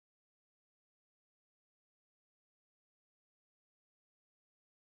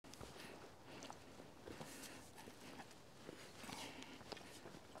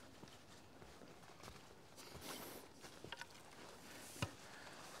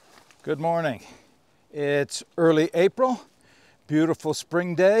Good morning. It's early April, beautiful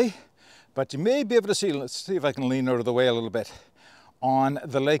spring day, but you may be able to see, let's see if I can lean out of the way a little bit. On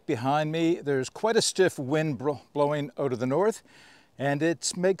the lake behind me, there's quite a stiff wind blowing out of the north, and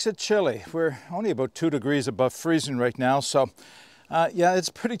it makes it chilly. We're only about 2 degrees above freezing right now, so yeah, it's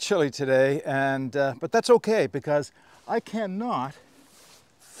pretty chilly today, and but that's okay because I cannot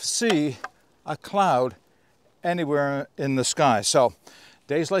see a cloud anywhere in the sky. So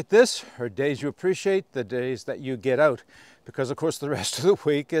days like this are days you appreciate, the days that you get out, because of course the rest of the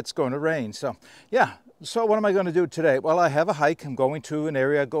week it's going to rain. So yeah, so what am I going to do today? Well, I have a hike. I'm going to an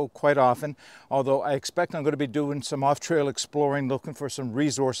area I go quite often, although I expect I'm going to be doing some off-trail exploring, looking for some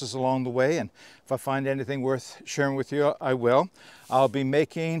resources along the way, and if I find anything worth sharing with you, I will. I'll be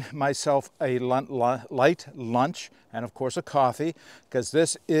making myself a light lunch and of course a coffee, because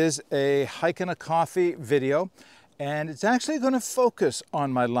this is a hike and a coffee video. And it's actually going to focus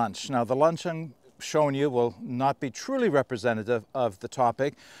on my lunch. Now, the lunch I'm showing you will not be truly representative of the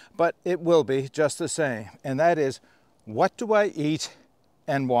topic, but it will be just the same. And that is, what do I eat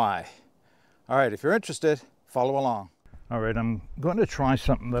and why? All right, if you're interested, follow along. All right, I'm going to try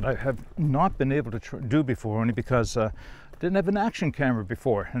something that I have not been able to do before, only because I didn't have an action camera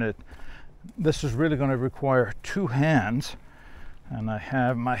before. And this is really going to require 2 hands. And I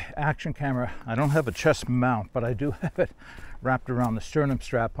have my action camera. I don't have a chest mount, but I do have it wrapped around the sternum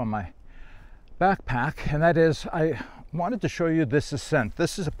strap on my backpack. And that is, I wanted to show you this ascent.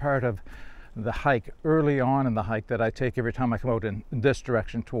 This is a part of the hike early on in the hike that I take every time I come out in this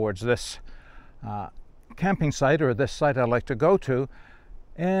direction towards this camping site, or this site I like to go to.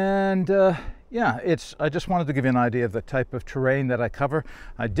 And yeah, I just wanted to give you an idea of the type of terrain that I cover.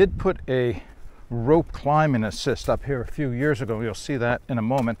 I did put a rope climbing assist up here a few years ago. You'll see that in a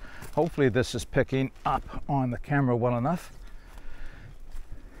moment. Hopefully this is picking up on the camera well enough.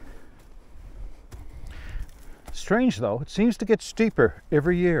 Strange though, it seems to get steeper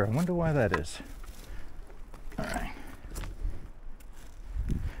every year. I wonder why that is. All right.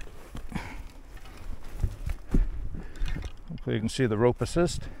 Hopefully you can see the rope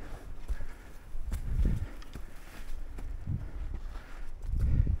assist.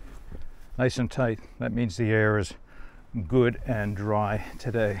 Nice and tight. That means the air is good and dry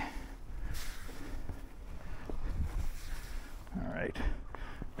today. All right,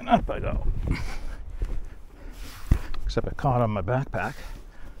 and up I go. Except I caught on my backpack.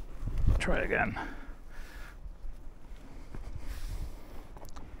 Try again.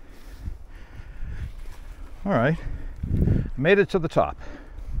 All right, made it to the top.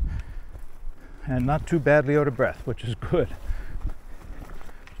 And not too badly out of breath, which is good.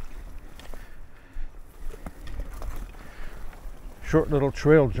 Short little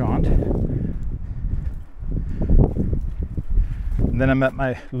trail jaunt. And then I'm at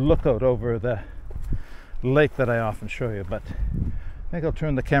my lookout over the lake that I often show you, but I think I'll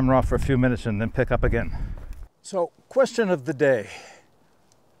turn the camera off for a few minutes and then pick up again. So, question of the day.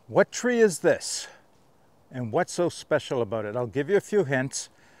 What tree is this? And what's so special about it? I'll give you a few hints.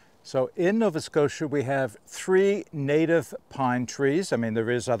 So in Nova Scotia, we have 3 native pine trees. I mean, there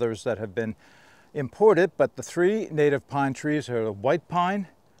is others that have been imported, but the 3 native pine trees are a white pine,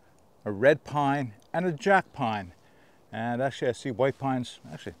 a red pine, and a jack pine. And actually I see white pines,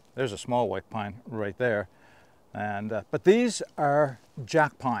 actually there's a small white pine right there. And but these are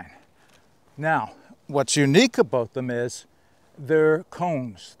jack pine. Now, what's unique about them is their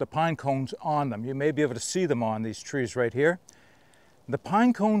cones, the pine cones on them. You may be able to see them on these trees right here. The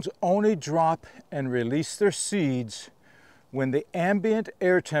pine cones only drop and release their seeds when the ambient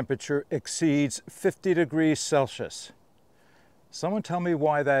air temperature exceeds 50 degrees Celsius. Someone tell me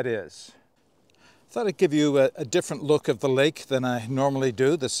why that is. I thought I'd give you a different look of the lake than I normally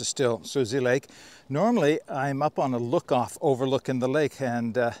do. This is still Susie Lake. Normally I'm up on a look-off overlooking the lake,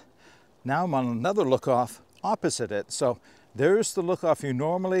 and now I'm on another look-off opposite it. So there's the look-off you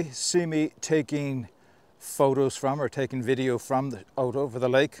normally see me taking photos from, or taking video from out over the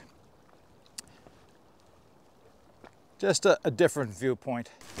lake. Just a different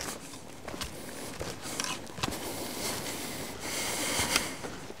viewpoint.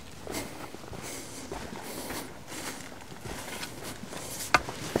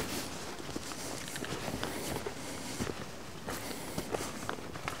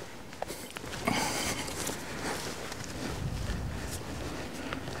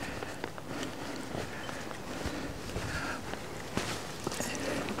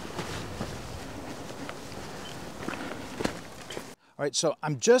 All right, so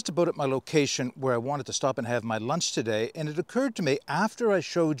I'm just about at my location where I wanted to stop and have my lunch today, and it occurred to me after I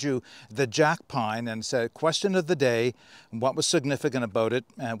showed you the jack pine and said question of the day, what was significant about it,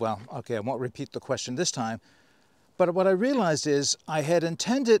 and well, okay, I won't repeat the question this time, but what I realized is I had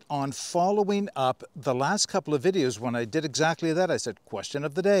intended on following up the last couple of videos when I did exactly that. I said question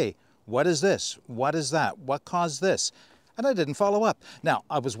of the day, what is this, what is that, what caused this? And I didn't follow up. Now,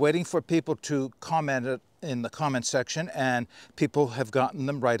 I was waiting for people to comment it in the comment section, and people have gotten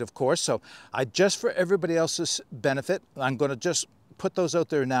them right, of course. So just for everybody else's benefit, I'm going to just put those out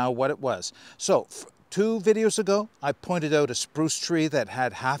there now, what it was. So 2 videos ago, I pointed out a spruce tree that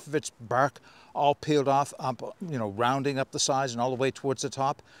had half of its bark all peeled off, up, rounding up the sides and all the way towards the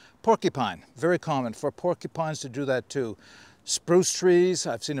top. Porcupine, very common for porcupines to do that too. Spruce trees,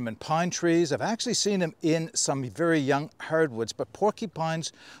 I've seen them in pine trees. I've actually seen them in some very young hardwoods, but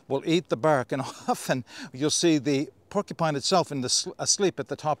porcupines will eat the bark, and often you'll see the porcupine itself asleep at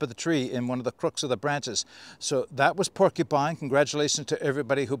the top of the tree in one of the crooks of the branches. So that was porcupine. Congratulations to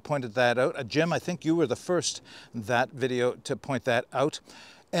everybody who pointed that out. Jim, I think you were the first that video to point that out.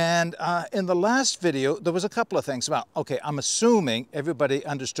 And in the last video, there was a couple of things about, okay, I'm assuming everybody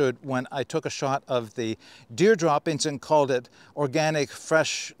understood when I took a shot of the deer droppings and called it organic,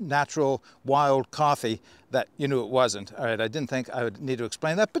 fresh, natural, wild coffee, that you knew it wasn't. All right, I didn't think I would need to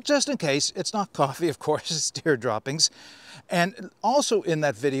explain that, but just in case, it's not coffee, of course, it's deer droppings. And also in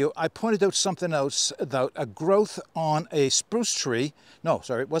that video, I pointed out something else about a growth on a spruce tree. No,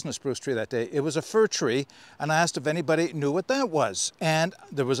 sorry, it wasn't a spruce tree that day. It was a fir tree, and I asked if anybody knew what that was. And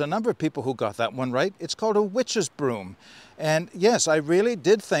there was a number of people who got that one right. It's called a witch's broom. And yes, I really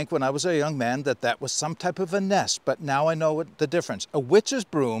did think when I was a young man that that was some type of a nest, but now I know the difference. A witch's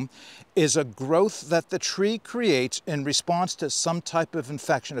broom is a growth that the tree creates in response to some type of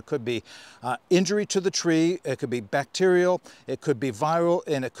infection. It could be injury to the tree, it could be bacterial, it could be viral,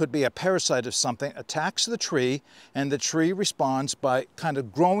 and it could be a parasite of something attacks the tree, and the tree responds by kind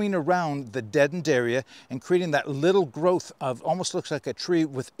of growing around the deadened area and creating that little growth of almost looks like a tree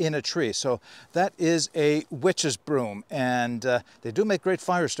within a tree. So that is a witch's broom, and they do make great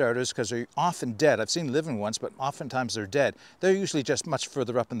fire starters because they're often dead. I've seen living ones, but oftentimes they're dead. They're usually just much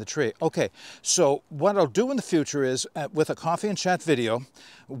further up in the tree. Okay, so what I'll do in the future is with a coffee and chat video,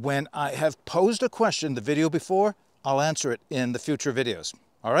 when I have posed a question the video before, I'll answer it in the future videos.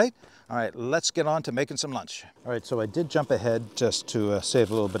 All right? All right, let's get on to making some lunch. All right, so I did jump ahead just to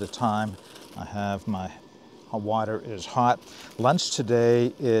save a little bit of time. I have my water is hot. Lunch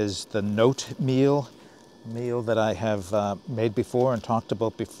today is the note meal that I have made before and talked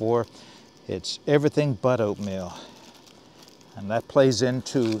about before. It's everything but oatmeal. And that plays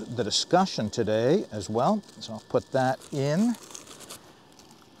into the discussion today as well. So I'll put that in.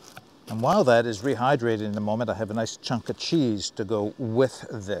 And while that is rehydrating in a moment, I have a nice chunk of cheese to go with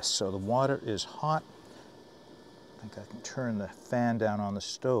this. So the water is hot. I think I can turn the fan down on the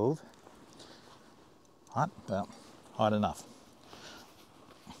stove. Hot? Well, hot enough.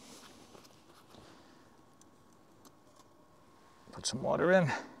 Put some water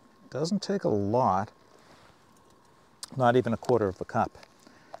in. Doesn't take a lot. Not even a quarter of a cup.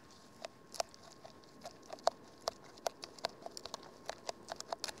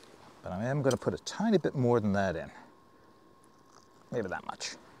 But I am going to put a tiny bit more than that in. Maybe that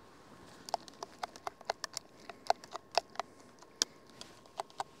much.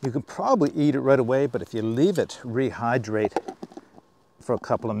 You can probably eat it right away, but if you leave it rehydrate for a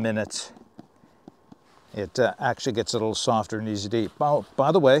couple of minutes, it actually gets a little softer and easy to eat. Oh,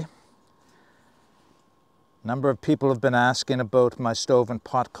 by the way, a number of people have been asking about my stove and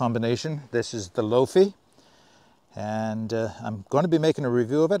pot combination. This is the Lofi, and I'm going to be making a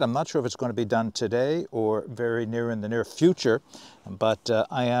review of it. I'm not sure if it's going to be done today or very near in the near future, but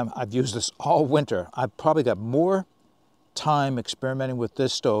I've used this all winter. I've probably got more time experimenting with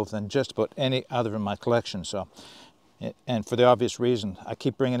this stove than just about any other in my collection. So, and for the obvious reason, I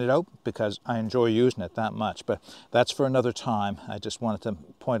keep bringing it out because I enjoy using it that much. But that's for another time. I just wanted to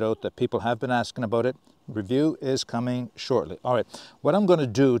point out that people have been asking about it. Review is coming shortly. All right, what I'm going to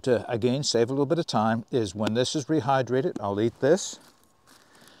do to, again, save a little bit of time is when this is rehydrated, I'll eat this.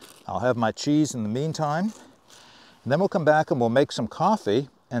 I'll have my cheese in the meantime. And then we'll come back and we'll make some coffee,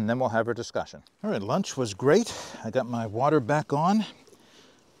 and then we'll have our discussion. All right, lunch was great. I got my water back on.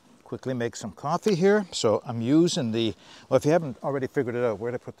 Quickly make some coffee here. So I'm using the, well, if you haven't already figured it out,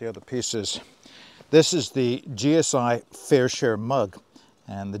 where did I put the other pieces? This is the GSI Fair Share mug,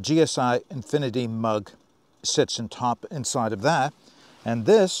 and the GSI Infinity mug sits inside of that. And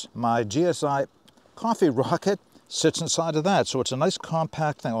this, my GSI Coffee Rocket, sits inside of that. So it's a nice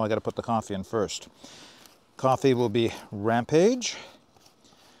compact thing. Oh, I got to put the coffee in first. Coffee will be Rampage.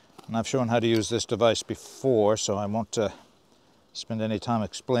 And I've shown how to use this device before, so I won't spend any time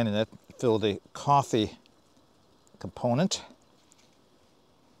explaining it. Fill the coffee component.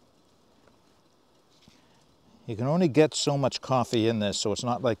 You can only get so much coffee in this, so it's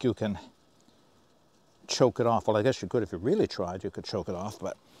not like you can choke it off. Well, I guess you could if you really tried, you could choke it off,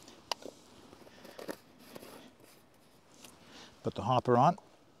 but put the hopper on.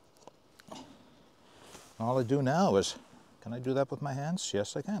 All I do now is, can I do that with my hands?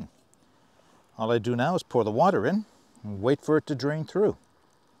 Yes, I can. All I do now is pour the water in and wait for it to drain through.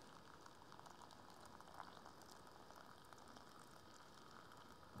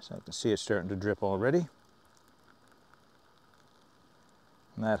 So I can see it starting to drip already.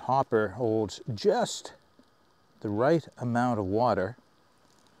 And that hopper holds just the right amount of water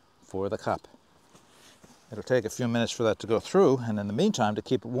for the cup. It'll take a few minutes for that to go through, and in the meantime, to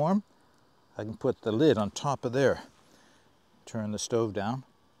keep it warm, I can put the lid on top of there. Turn the stove down.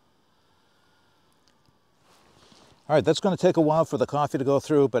 All right, that's going to take a while for the coffee to go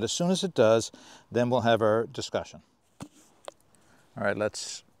through, but as soon as it does, then we'll have our discussion. All right,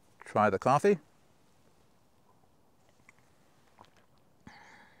 let's try the coffee.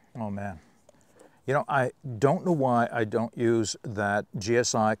 Oh man. You know, I don't know why I don't use that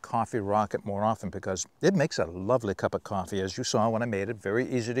GSI Coffee Rocket more often, because it makes a lovely cup of coffee, as you saw when I made it. Very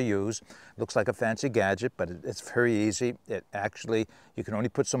easy to use. Looks like a fancy gadget, but it's very easy. It actually, you can only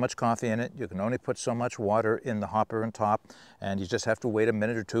put so much coffee in it. You can only put so much water in the hopper on top, and you just have to wait a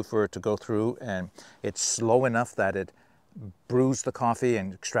minute or two for it to go through, and it's slow enough that it brews the coffee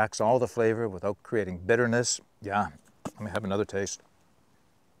and extracts all the flavor without creating bitterness. Yeah, let me have another taste.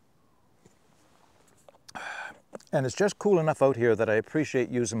 And it's just cool enough out here that I appreciate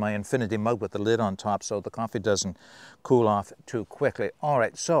using my infinity mug with the lid on top so the coffee doesn't cool off too quickly. All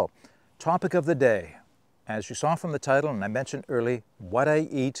right, so topic of the day. As you saw from the title, and I mentioned early, what I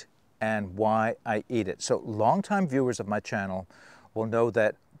eat and why I eat it. So longtime viewers of my channel will know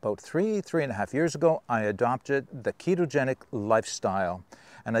that about three and a half years ago, I adopted the ketogenic lifestyle.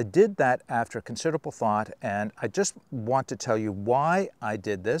 And I did that after considerable thought, and I just want to tell you why I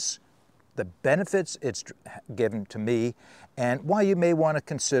did this, the benefits it's given to me, and why you may want to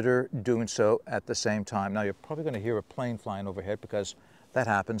consider doing so at the same time. Now, you're probably going to hear a plane flying overhead, because that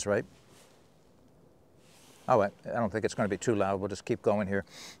happens, right? Oh, I don't think it's going to be too loud. We'll just keep going here.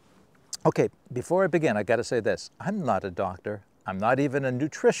 Okay, before I begin, I got to say this. I'm not a doctor. I'm not even a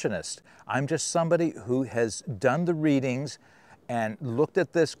nutritionist. I'm just somebody who has done the readings and looked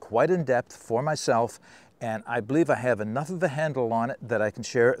at this quite in depth for myself, and I believe I have enough of a handle on it that I can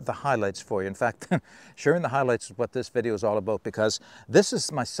share the highlights for you. In fact, sharing the highlights is what this video is all about, because this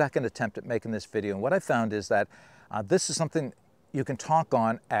is my second attempt at making this video. And what I found is that this is something you can talk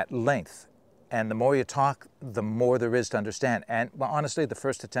on at length. And the more you talk, the more there is to understand. And well, honestly, the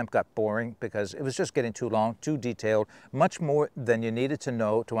first attempt got boring because it was just getting too long, too detailed, much more than you needed to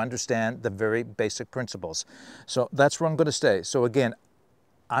know to understand the very basic principles. So that's where I'm going to stay. So again,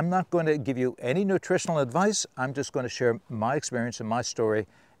 I'm not going to give you any nutritional advice. I'm just going to share my experience and my story,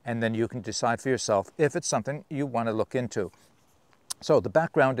 and then you can decide for yourself if it's something you want to look into. So the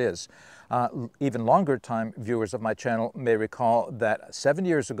background is, even longer time viewers of my channel may recall that 7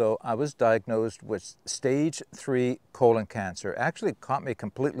 years ago, I was diagnosed with stage 3 colon cancer. Actually caught me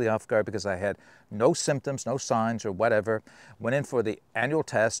completely off guard because I had no symptoms, no signs or whatever. Went in for the annual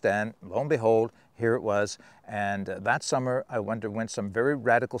test, and lo and behold, here it was. And that summer, I underwent some very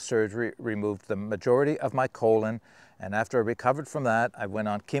radical surgery, removed the majority of my colon. And after I recovered from that, I went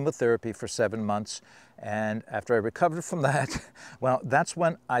on chemotherapy for 7 months. And after I recovered from that, well, that's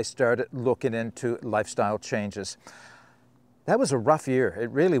when I started looking into lifestyle changes. That was a rough year.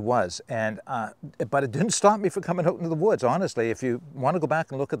 It really was. And, but it didn't stop me from coming out into the woods, honestly. If you want to go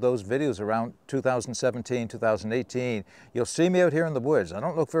back and look at those videos around 2017, 2018, you'll see me out here in the woods. I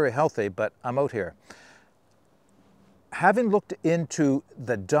don't look very healthy, but I'm out here. Having looked into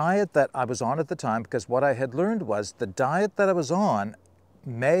the diet that I was on at the time, because what I had learned was the diet that I was on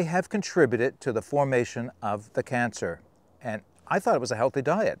may have contributed to the formation of the cancer. And I thought it was a healthy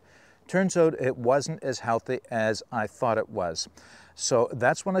diet. Turns out it wasn't as healthy as I thought it was. So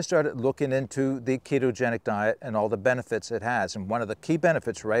that's when I started looking into the ketogenic diet and all the benefits it has. And one of the key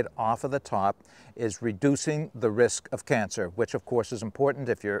benefits right off of the top is reducing the risk of cancer, which of course is important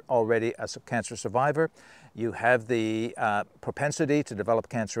if you're already a cancer survivor. You have the propensity to develop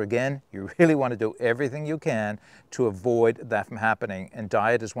cancer again. You really want to do everything you can to avoid that from happening. And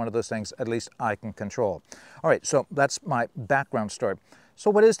diet is one of those things at least I can control. All right, so that's my background story. So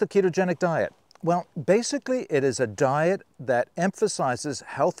what is the ketogenic diet? Well, basically it is a diet that emphasizes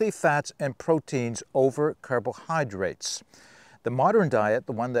healthy fats and proteins over carbohydrates. The modern diet,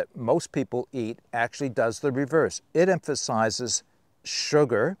 the one that most people eat, actually does the reverse. It emphasizes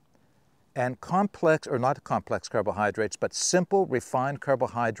sugar and complex, or not complex carbohydrates, but simple refined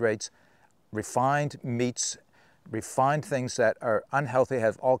carbohydrates, refined meats, refined things that are unhealthy,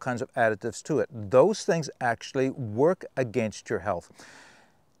 have all kinds of additives to it. Those things actually work against your health.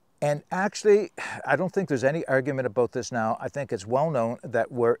 And actually, I don't think there's any argument about this now. I think it's well known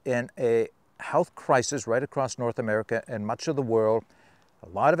that we're in a health crisis right across North America and much of the world. A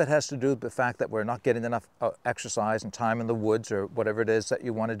lot of it has to do with the fact that we're not getting enough exercise and time in the woods or whatever it is that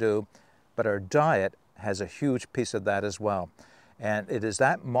you want to do. But our diet has a huge piece of that as well. And it is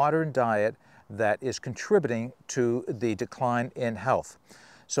that modern diet that is contributing to the decline in health.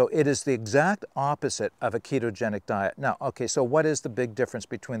 So it is the exact opposite of a ketogenic diet. Now, okay, so what is the big difference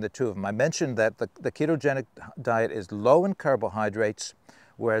between the two of them? I mentioned that the ketogenic diet is low in carbohydrates,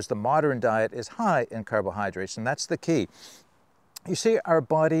 whereas the modern diet is high in carbohydrates, and that's the key. You see, our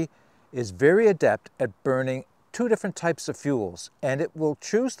body is very adept at burning two different types of fuels, and it will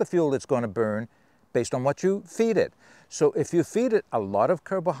choose the fuel it's going to burn based on what you feed it. So if you feed it a lot of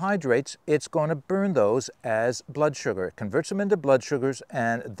carbohydrates, it's going to burn those as blood sugar. It converts them into blood sugars,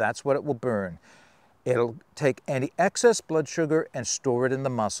 and that's what it will burn. It'll take any excess blood sugar and store it in the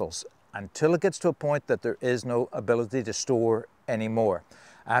muscles until it gets to a point that there is no ability to store anymore.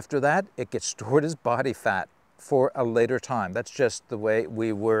 After that, it gets stored as body fat for a later time. That's just the way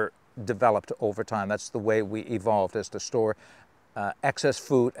we were developed over time. That's the way we evolved, is to store excess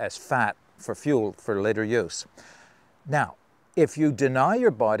food as fat for fuel for later use. Now, if you deny your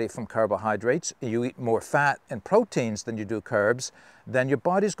body from carbohydrates, you eat more fat and proteins than you do carbs, then your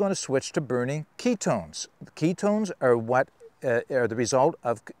body's going to switch to burning ketones. Ketones are what are the result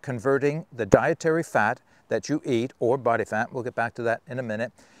of converting the dietary fat that you eat, or body fat, we'll get back to that in a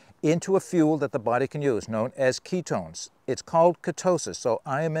minute, into a fuel that the body can use, known as ketones. It's called ketosis. So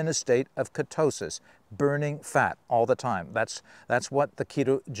I am in a state of ketosis, burning fat all the time. That's what the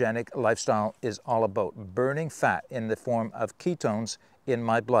ketogenic lifestyle is all about, burning fat in the form of ketones in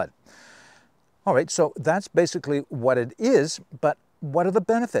my blood. All right, so that's basically what it is, but what are the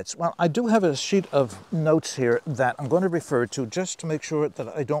benefits? Well, I do have a sheet of notes here that I'm going to refer to just to make sure that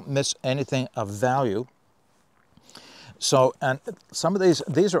I don't miss anything of value. So, and some of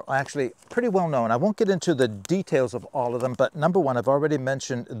these are actually pretty well known. I won't get into the details of all of them, but number one, I've already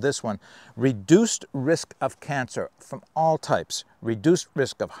mentioned this one: reduced risk of cancer from all types, reduced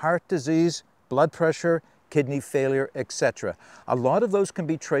risk of heart disease, blood pressure, kidney failure, etc. A lot of those can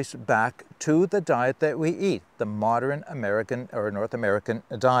be traced back to the diet that we eat, the modern American or North American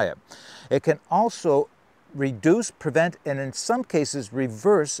diet. It can also reduce, prevent, and in some cases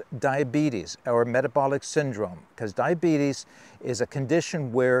reverse diabetes or metabolic syndrome, because diabetes is a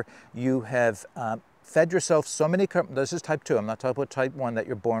condition where you have fed yourself so many carbs. This is type 2. I'm not talking about type 1 that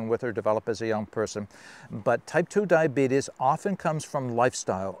you're born with or develop as a young person. But type 2 diabetes often comes from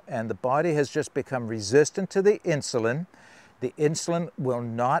lifestyle, and the body has just become resistant to the insulin. The insulin will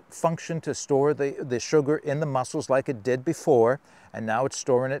not function to store the sugar in the muscles like it did before, and now it's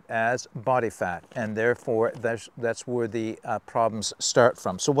storing it as body fat, and therefore that's where the problems start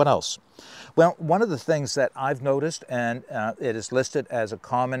from. So what else? Well, one of the things that I've noticed, and it is listed as a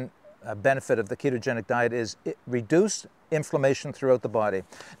common benefit of the ketogenic diet, is reduced inflammation throughout the body.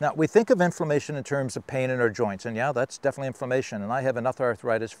 Now, we think of inflammation in terms of pain in our joints, and yeah, that's definitely inflammation. And I have enough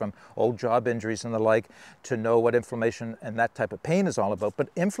arthritis from old job injuries and the like to know what inflammation and that type of pain is all about. But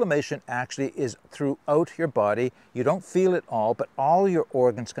inflammation actually is throughout your body. You don't feel it all, but all your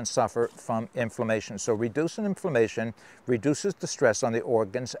organs can suffer from inflammation. So reducing inflammation reduces the stress on the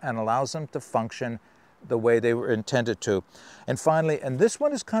organs and allows them to function the way they were intended to. And finally, and this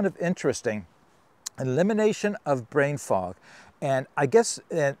one is kind of interesting, elimination of brain fog. And I guess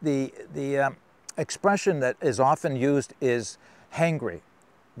the expression that is often used is hangry.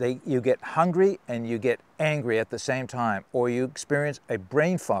 You get hungry and you get angry at the same time, or you experience a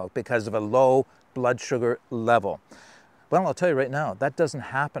brain fog because of a low blood sugar level. Well, I'll tell you right now, that doesn't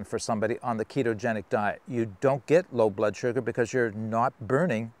happen for somebody on the ketogenic diet. You don't get low blood sugar because you're not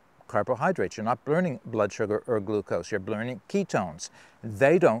burning carbohydrates. You're not burning blood sugar or glucose. You're burning ketones.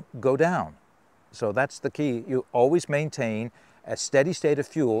 They don't go down. So that's the key. You always maintain a steady state of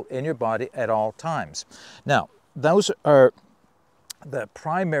fuel in your body at all times. Now, those are the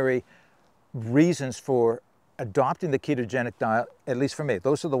primary reasons for adopting the ketogenic diet, at least for me,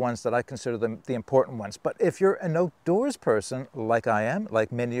 those are the ones that I consider the important ones. But if you're an outdoors person, like I am,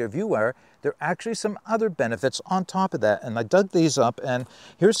 like many of you are, there are actually some other benefits on top of that. And I dug these up, and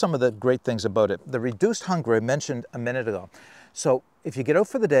here's some of the great things about it. The reduced hunger I mentioned a minute ago. So if you get out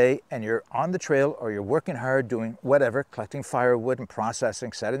for the day and you're on the trail or you're working hard doing whatever, collecting firewood and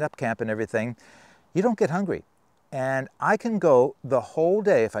processing, setting up camp and everything, you don't get hungry. And I can go the whole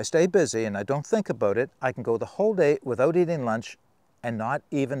day, if I stay busy and I don't think about it, I can go the whole day without eating lunch and not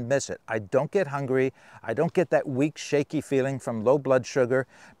even miss it. I don't get hungry. I don't get that weak, shaky feeling from low blood sugar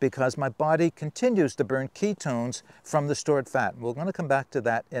because my body continues to burn ketones from the stored fat. We're going to come back to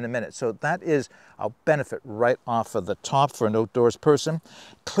that in a minute. So that is a benefit right off of the top for an outdoors person.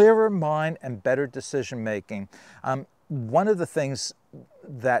 Clearer mind and better decision making. One of the things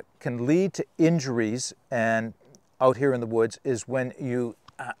that can lead to injuries and out here in the woods is when you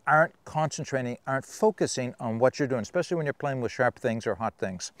aren't concentrating, aren't focusing on what you're doing, especially when you're playing with sharp things or hot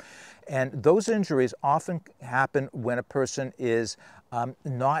things. And those injuries often happen when a person is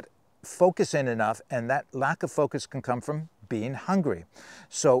not focusing enough, and that lack of focus can come from being hungry.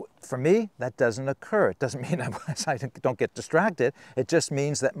 So for me, that doesn't occur. It doesn't mean I don't get distracted. It just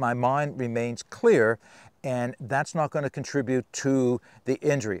means that my mind remains clear, and that's not going to contribute to the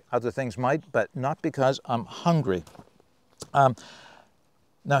injury. Other things might, but not because I'm hungry.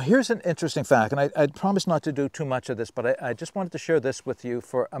 Now here's an interesting fact, and I promise not to do too much of this, but I just wanted to share this with you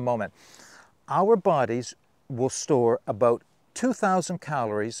for a moment. Our bodies will store about 2,000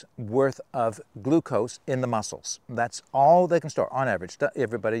 calories worth of glucose in the muscles. That's all they can store on average.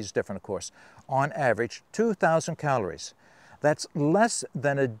 Everybody's different, of course. On average, 2,000 calories. That's less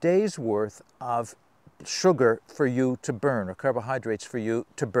than a day's worth of sugar for you to burn, or carbohydrates for you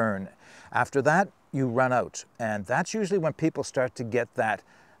to burn. After that, you run out. And that's usually when people start to get that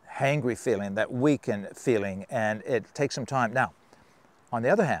hangry feeling, that weakened feeling, and it takes some time. Now, on the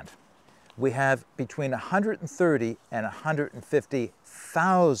other hand, we have between 130 and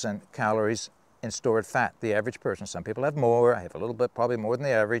 150,000 calories in stored fat, the average person. Some people have more. I have a little bit, probably more than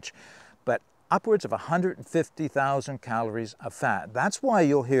the average, but upwards of 150,000 calories of fat. That's why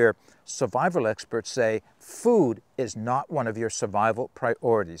you'll hear survival experts say food is not one of your survival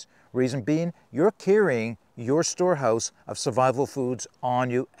priorities. Reason being, you're carrying your storehouse of survival foods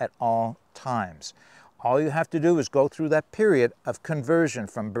on you at all times. All you have to do is go through that period of conversion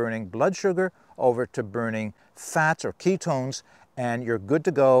from burning blood sugar over to burning fats or ketones, and you're good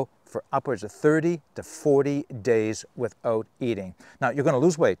to go for upwards of 30 to 40 days without eating. Now, you're going to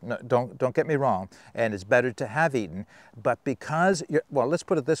lose weight. No, don't get me wrong, and it's better to have eaten, but because well, let's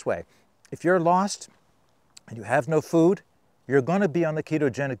put it this way. If you're lost and you have no food, you're going to be on the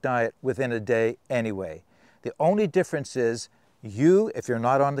ketogenic diet within a day anyway. The only difference is you, if you're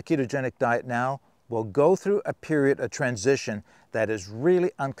not on the ketogenic diet now, will go through a period of transition that is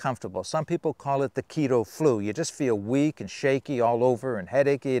really uncomfortable. Some people call it the keto flu. You just feel weak and shaky all over and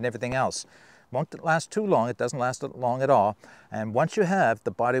headachy and everything else. Won't last too long. It doesn't last long at all. And once you have,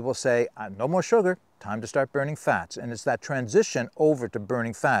 the body will say, no more sugar, time to start burning fats. And it's that transition over to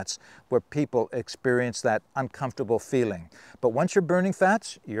burning fats where people experience that uncomfortable feeling. But once you're burning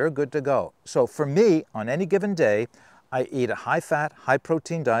fats, you're good to go. So for me, on any given day, I eat a high-fat,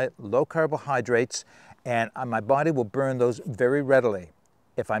 high-protein diet, low carbohydrates, and my body will burn those very readily.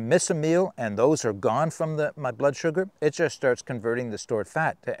 If I miss a meal and those are gone from my blood sugar, it just starts converting the stored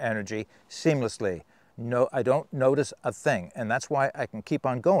fat to energy seamlessly. No, I don't notice a thing, and that's why I can keep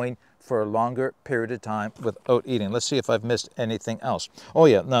on going for a longer period of time without eating. Let's see if I've missed anything else. Oh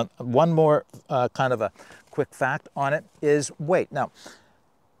yeah, now one more kind of a quick fact on it is weight. Now,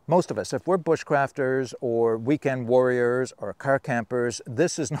 most of us, if we're bushcrafters or weekend warriors or car campers,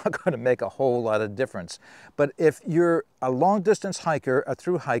 this is not going to make a whole lot of difference. But if you're a long distance hiker, a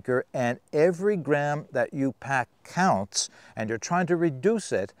through hiker, and every gram that you pack counts and you're trying to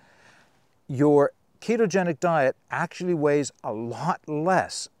reduce it, your ketogenic diet actually weighs a lot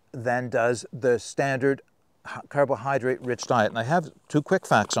less than does the standard carbohydrate-rich diet. And I have two quick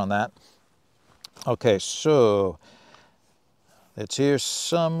facts on that. Okay, so it's here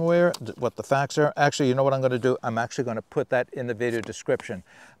somewhere, what the facts are. Actually, you know what I'm going to do? I'm actually going to put that in the video description.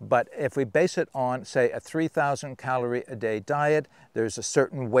 But if we base it on, say, a 3,000 calorie a day diet, there's a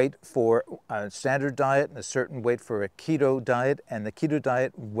certain weight for a standard diet and a certain weight for a keto diet, and the keto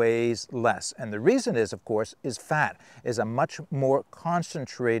diet weighs less. And the reason is, of course, is fat is a much more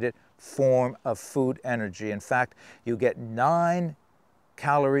concentrated form of food energy. In fact, you get 9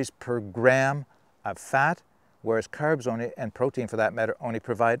 calories per gram of fat, whereas carbs only, and protein for that matter, only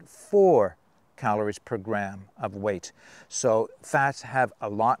provide 4 calories per gram of weight. So fats have a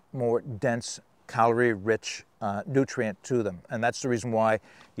lot more dense, calorie-rich nutrient to them. And that's the reason why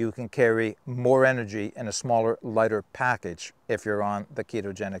you can carry more energy in a smaller, lighter package if you're on the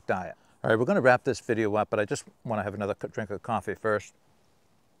ketogenic diet. All right, we're going to wrap this video up, but I just want to have another drink of coffee first.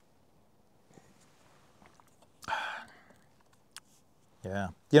 Yeah,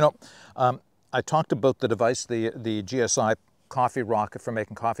 you know, I talked about the device, the GSI coffee rocket for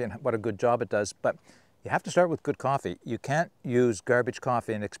making coffee and what a good job it does, but you have to start with good coffee. You can't use garbage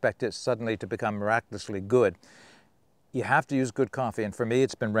coffee and expect it suddenly to become miraculously good. You have to use good coffee, and for me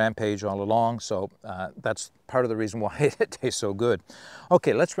it's been Rampage all along, so that's part of the reason why it tastes so good.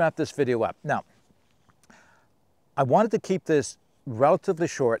 Okay, let's wrap this video up. Now, I wanted to keep this relatively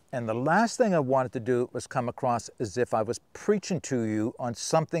short, and the last thing I wanted to do was come across as if I was preaching to you on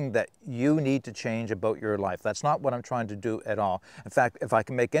something that you need to change about your life. That's not what I'm trying to do at all. In fact, if I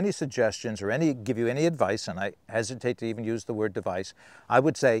can make any suggestions or give you any advice, and I hesitate to even use the word device, I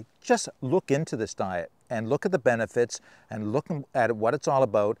would say just look into this diet and look at the benefits and look at what it's all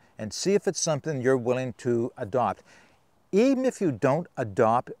about and see if it's something you're willing to adopt. Even if you don't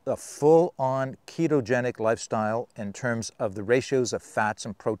adopt a full-on ketogenic lifestyle in terms of the ratios of fats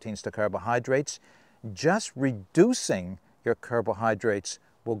and proteins to carbohydrates, just reducing your carbohydrates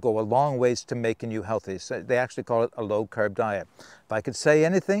will go a long ways to making you healthy. So they actually call it a low-carb diet. If I could say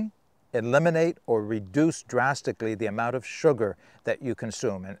anything, eliminate or reduce drastically the amount of sugar that you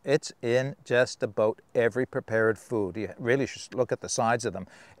consume. And it's in just about every prepared food. You really should look at the sides of them.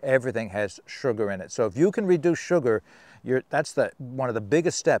 Everything has sugar in it. So if you can reduce sugar, that's one of the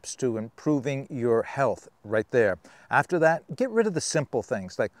biggest steps to improving your health right there. After that, get rid of the simple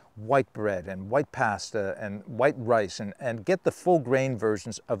things like white bread and white pasta and white rice and get the full grain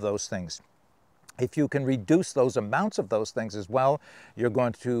versions of those things. If you can reduce those amounts of those things as well, you're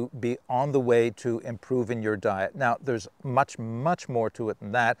going to be on the way to improving your diet. Now, there's much, much more to it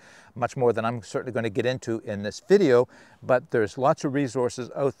than that, much more than I'm certainly going to get into in this video, but there's lots of resources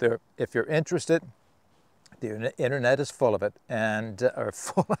out there. If you're interested, the internet is full of it and are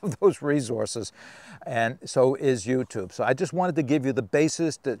full of those resources, and so is YouTube. So I just wanted to give you the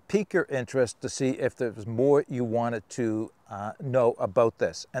basis to pique your interest to see if there's more you wanted to know about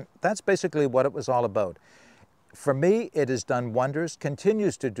this. And that's basically what it was all about. For me, it has done wonders,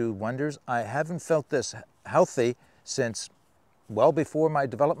 continues to do wonders. I haven't felt this healthy since well before I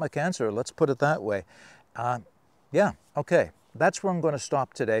developed my cancer, let's put it that way. Yeah, okay, that's where I'm going to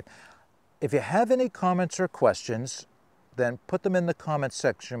stop today. If you have any comments or questions, then put them in the comments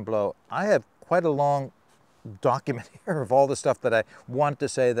section below. I have quite a long document here of all the stuff that I want to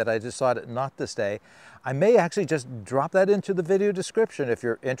say that I decided not to say. I may actually just drop that into the video description. If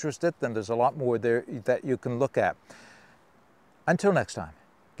you're interested, then there's a lot more there that you can look at. Until next time,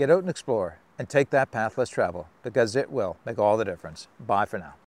 get out and explore and take that path less traveled, because it will make all the difference. Bye for now.